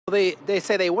They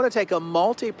say they want to take a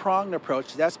multi-pronged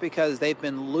approach. That's because they've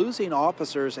been losing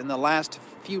officers in the last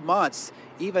few months,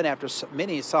 even after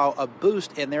many saw a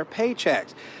boost in their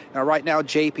paychecks. Now, right now,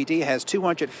 JPD has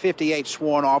 258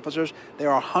 sworn officers. There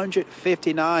are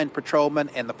 159 patrolmen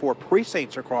in the 4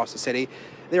 precincts across the city.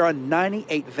 There are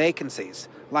 98 vacancies.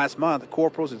 Last month,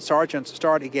 corporals and sergeants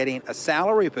started getting a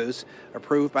salary boost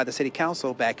approved by the city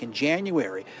council back in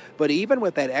January. But even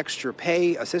with that extra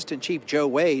pay, Assistant Chief Joe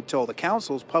Wade told the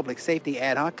council's Public Safety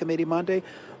Ad Hoc Committee Monday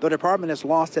the department has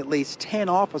lost at least 10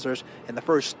 officers in the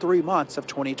first 3 months of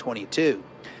 2022.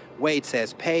 Wade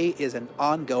says pay is an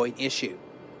ongoing issue.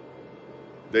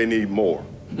 They need more.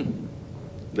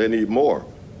 They need more.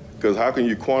 Because how can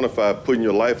you quantify putting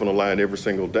your life on the line every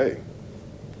single day?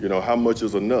 You know, how much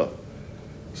is enough?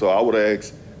 So I would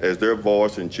ask, as their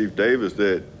voice and Chief Davis,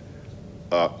 that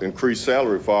increase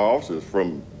salary for our officers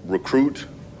from recruit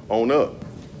on up.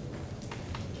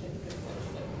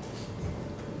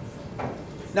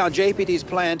 Now, JPD's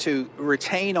plan to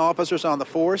retain officers on the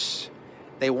force.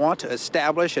 They want to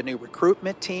establish a new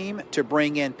recruitment team to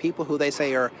bring in people who they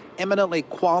say are eminently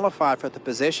qualified for the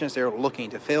positions they're looking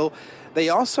to fill. They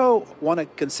also want to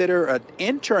consider an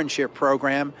internship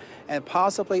program and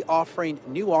possibly offering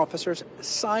new officers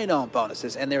sign-on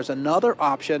bonuses. And there's another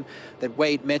option that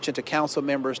Wade mentioned to council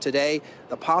members today,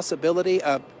 the possibility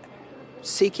of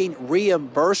seeking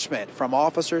reimbursement from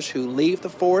officers who leave the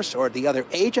force or the other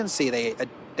agency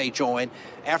they join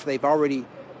after they've already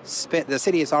spent, the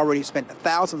city has already spent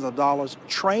thousands of dollars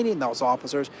training those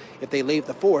officers if they leave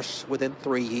the force within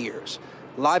 3 years.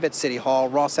 Live at City Hall,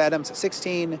 Ross Adams,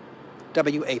 16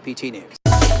 WAPT News.